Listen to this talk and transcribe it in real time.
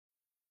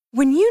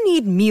When you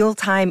need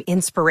mealtime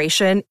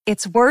inspiration,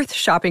 it's worth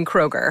shopping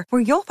Kroger,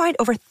 where you'll find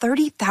over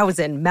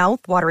 30,000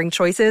 mouth-watering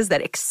choices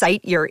that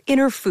excite your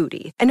inner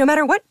foodie. And no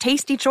matter what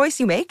tasty choice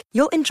you make,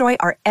 you'll enjoy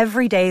our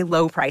everyday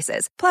low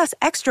prices, plus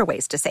extra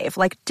ways to save,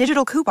 like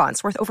digital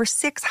coupons worth over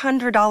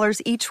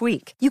 $600 each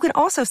week. You can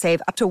also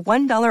save up to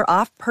 $1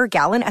 off per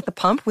gallon at the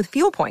pump with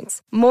fuel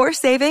points. More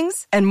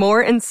savings and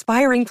more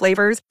inspiring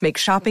flavors make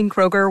shopping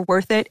Kroger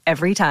worth it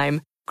every time.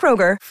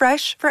 Kroger,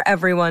 fresh for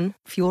everyone.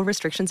 Fuel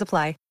restrictions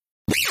apply.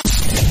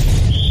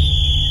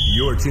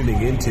 You're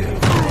tuning into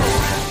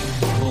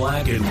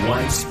Black and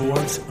White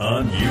Sports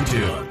on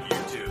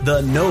YouTube.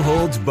 The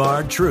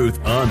no-holds-barred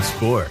truth on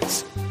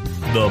sports.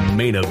 The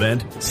main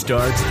event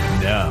starts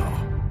now.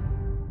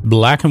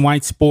 Black and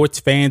White Sports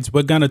fans,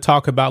 we're going to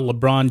talk about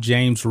LeBron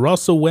James,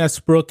 Russell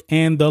Westbrook,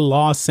 and the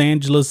Los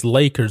Angeles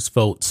Lakers,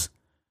 folks.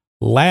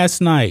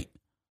 Last night,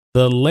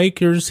 the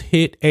Lakers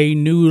hit a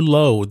new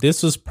low.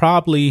 This was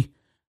probably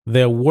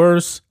their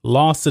worst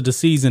loss of the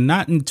season,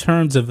 not in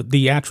terms of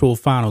the actual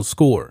final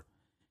score.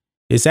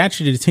 It's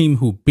actually the team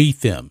who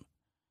beat them.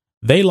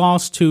 They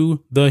lost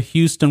to the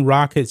Houston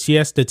Rockets.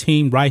 Yes, the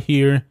team right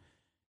here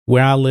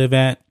where I live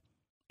at.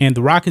 And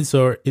the Rockets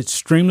are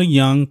extremely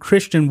young.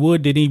 Christian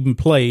Wood didn't even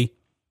play.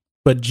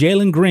 But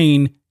Jalen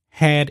Green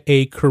had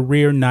a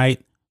career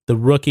night. The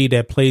rookie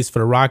that plays for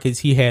the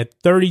Rockets. He had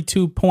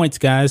 32 points,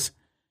 guys.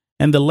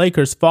 And the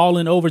Lakers fall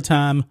in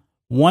overtime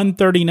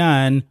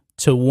 139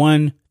 to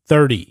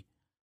 130.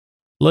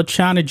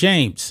 LeBron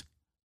James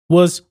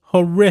was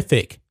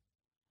horrific.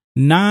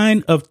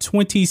 9 of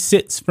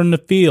 26 from the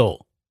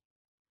field.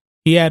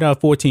 He had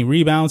 14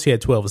 rebounds. He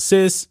had 12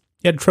 assists.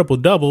 He had a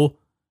triple-double.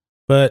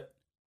 But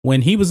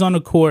when he was on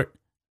the court,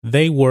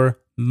 they were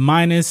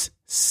minus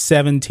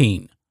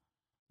 17.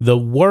 The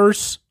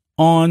worst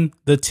on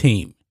the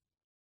team.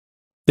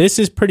 This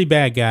is pretty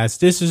bad, guys.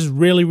 This is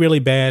really, really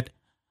bad.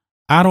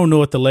 I don't know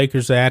what the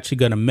Lakers are actually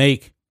going to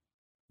make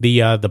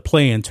the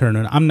play-in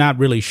tournament. I'm not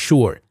really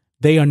sure.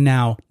 They are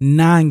now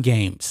 9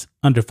 games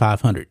under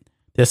 500.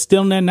 They're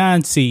still in that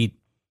 9 seed,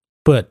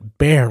 but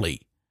barely.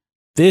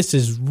 This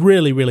is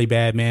really, really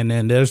bad, man.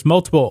 And there's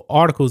multiple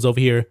articles over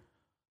here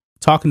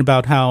talking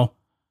about how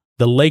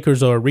the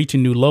Lakers are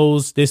reaching new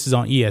lows. This is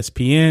on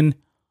ESPN.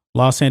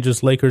 Los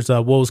Angeles Lakers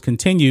woes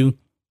continue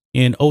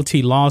in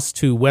OT loss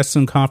to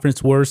Western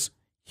Conference worst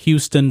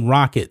Houston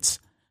Rockets.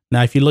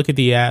 Now, if you look at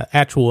the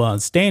actual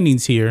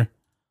standings here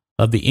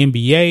of the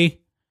NBA,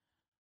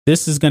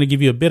 this is going to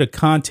give you a bit of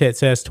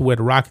context as to where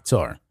the Rockets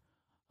are.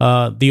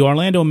 The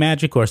Orlando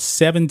Magic are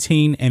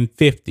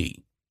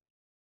 17-50.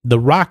 The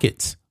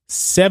Rockets,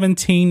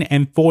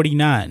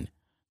 17-49.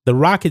 The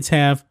Rockets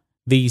have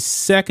the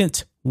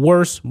second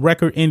worst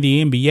record in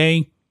the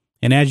NBA.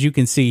 And as you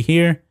can see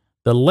here,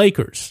 the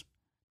Lakers,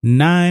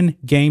 9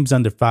 games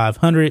under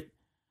 500.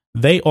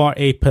 They are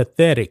a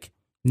pathetic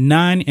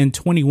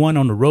 9-21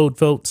 on the road,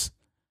 folks.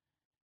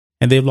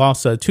 And they've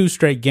lost 2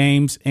 straight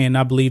games. And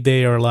I believe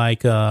they are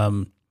like,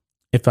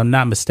 if I'm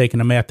not mistaken,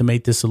 I may have to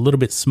make this a little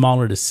bit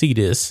smaller to see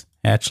this.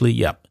 Actually,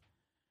 yep.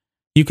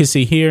 You can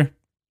see here,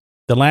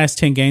 the last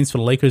 10 games for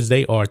the Lakers,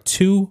 they are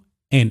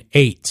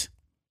 2-8.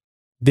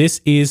 This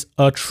is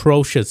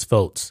atrocious,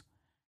 folks.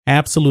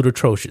 Absolute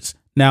atrocious.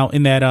 Now,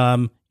 in that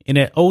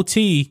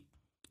OT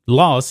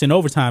loss in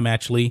overtime,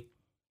 actually,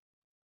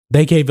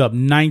 they gave up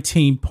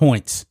 19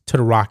 points to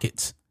the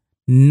Rockets.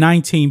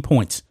 19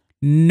 points.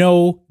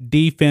 No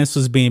defense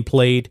was being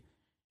played,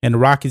 and the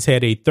Rockets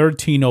had a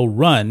 13-0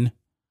 run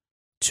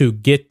to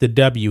get the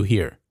W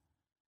here.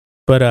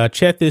 But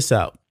check this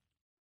out.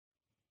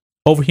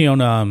 Over here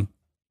on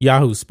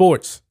Yahoo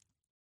Sports,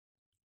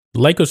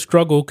 Lakers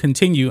struggle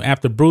continue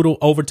after brutal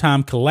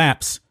overtime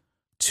collapse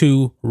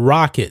to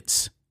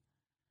Rockets.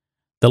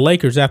 The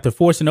Lakers, after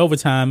forcing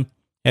overtime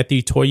at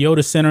the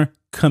Toyota Center,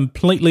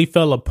 completely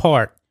fell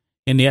apart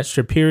in the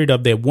extra period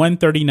of their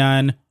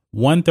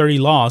 139-130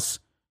 loss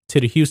to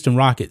the Houston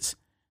Rockets.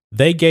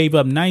 They gave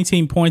up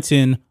 19 points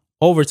in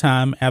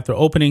overtime after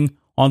opening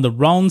on the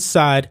wrong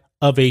side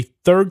of a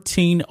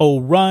 13-0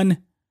 run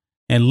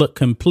and looked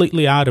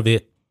completely out of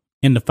it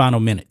in the final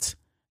minutes.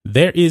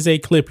 There is a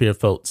clip here,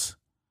 folks,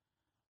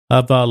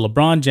 of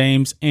LeBron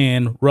James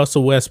and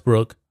Russell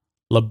Westbrook.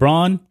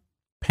 LeBron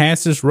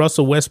passes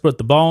Russell Westbrook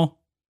the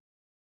ball,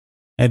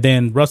 and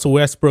then Russell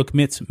Westbrook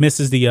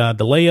misses the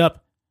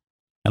layup,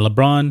 and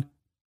LeBron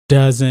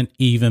doesn't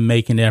even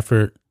make an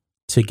effort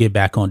to get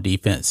back on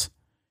defense.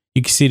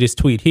 You can see this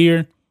tweet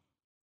here.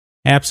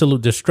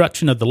 Absolute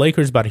destruction of the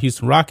Lakers by the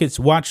Houston Rockets.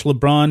 Watch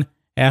LeBron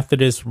after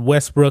this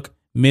Westbrook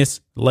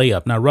missed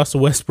layup. Now, Russell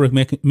Westbrook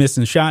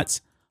missing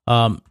shots.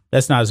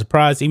 That's not a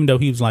surprise, even though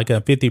he was like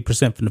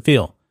 50% from the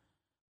field.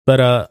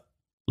 But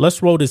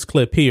let's roll this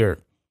clip here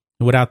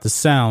without the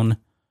sound.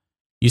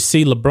 You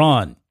see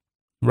LeBron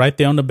right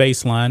there on the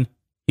baseline.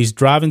 He's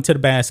driving to the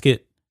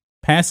basket,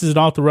 passes it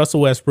off to Russell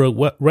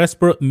Westbrook.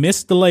 Westbrook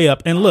missed the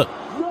layup. And look,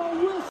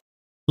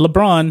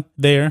 LeBron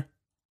there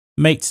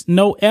makes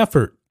no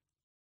effort.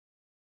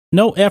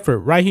 No effort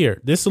right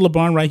here. This is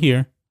LeBron right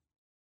here.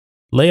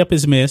 Layup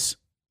is missed.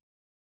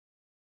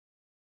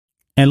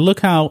 And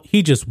look how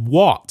he just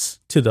walks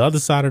to the other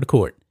side of the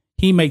court.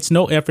 He makes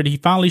no effort. He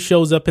finally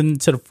shows up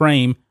into the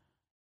frame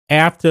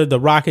after the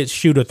Rockets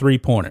shoot a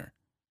 3-pointer.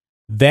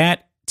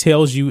 That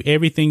tells you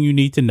everything you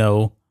need to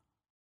know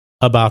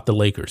about the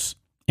Lakers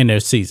in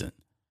their season.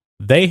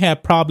 They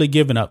have probably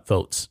given up,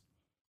 folks.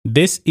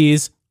 This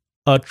is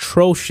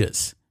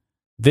atrocious.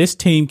 This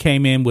team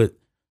came in with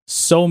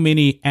so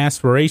many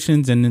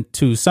aspirations, and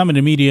to some of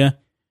the media,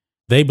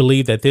 they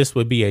believe that this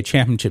would be a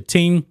championship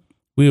team.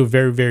 We were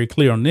very, very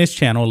clear on this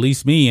channel, at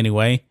least me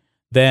anyway,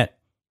 that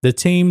the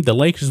team, the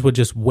Lakers, were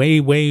just way,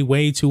 way,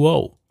 way too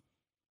old.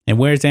 And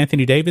where's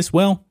Anthony Davis?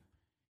 Well,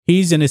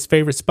 he's in his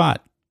favorite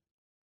spot.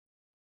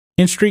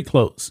 In street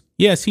clothes.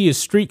 Yes, he is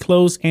street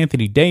clothes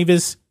Anthony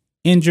Davis,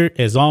 injured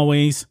as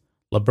always.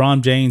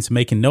 LeBron James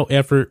making no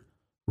effort.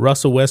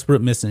 Russell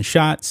Westbrook missing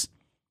shots.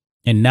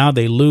 And now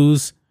they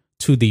lose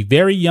to the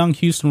very young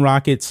Houston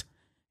Rockets.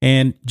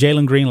 And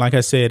Jalen Green, like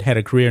I said, had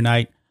a career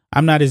night.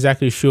 I'm not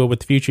exactly sure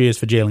what the future is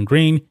for Jalen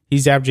Green.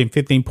 He's averaging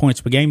 15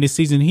 points per game this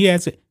season.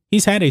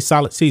 He's had a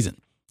solid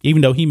season,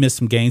 even though he missed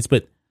some games.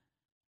 But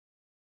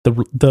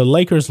the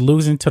Lakers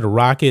losing to the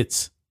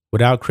Rockets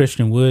without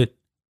Christian Wood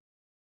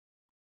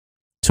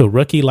to a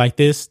rookie like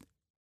this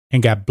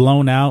and got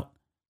blown out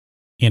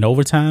in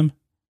overtime,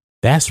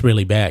 that's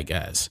really bad,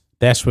 guys.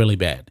 That's really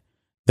bad.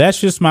 That's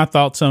just my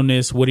thoughts on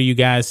this. What do you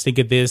guys think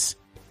of this?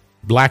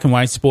 Black and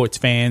white sports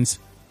fans,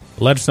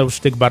 let us know what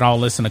you think about all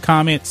this in the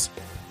comments.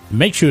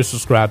 Make sure to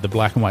subscribe to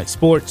Black and White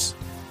Sports,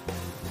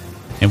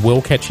 and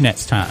we'll catch you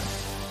next time.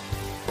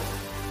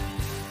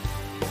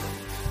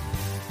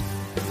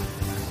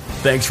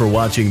 Thanks for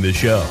watching the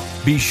show.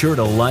 Be sure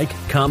to like,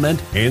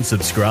 comment, and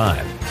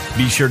subscribe.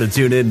 Be sure to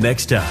tune in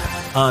next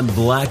time on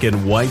Black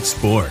and White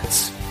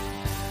Sports.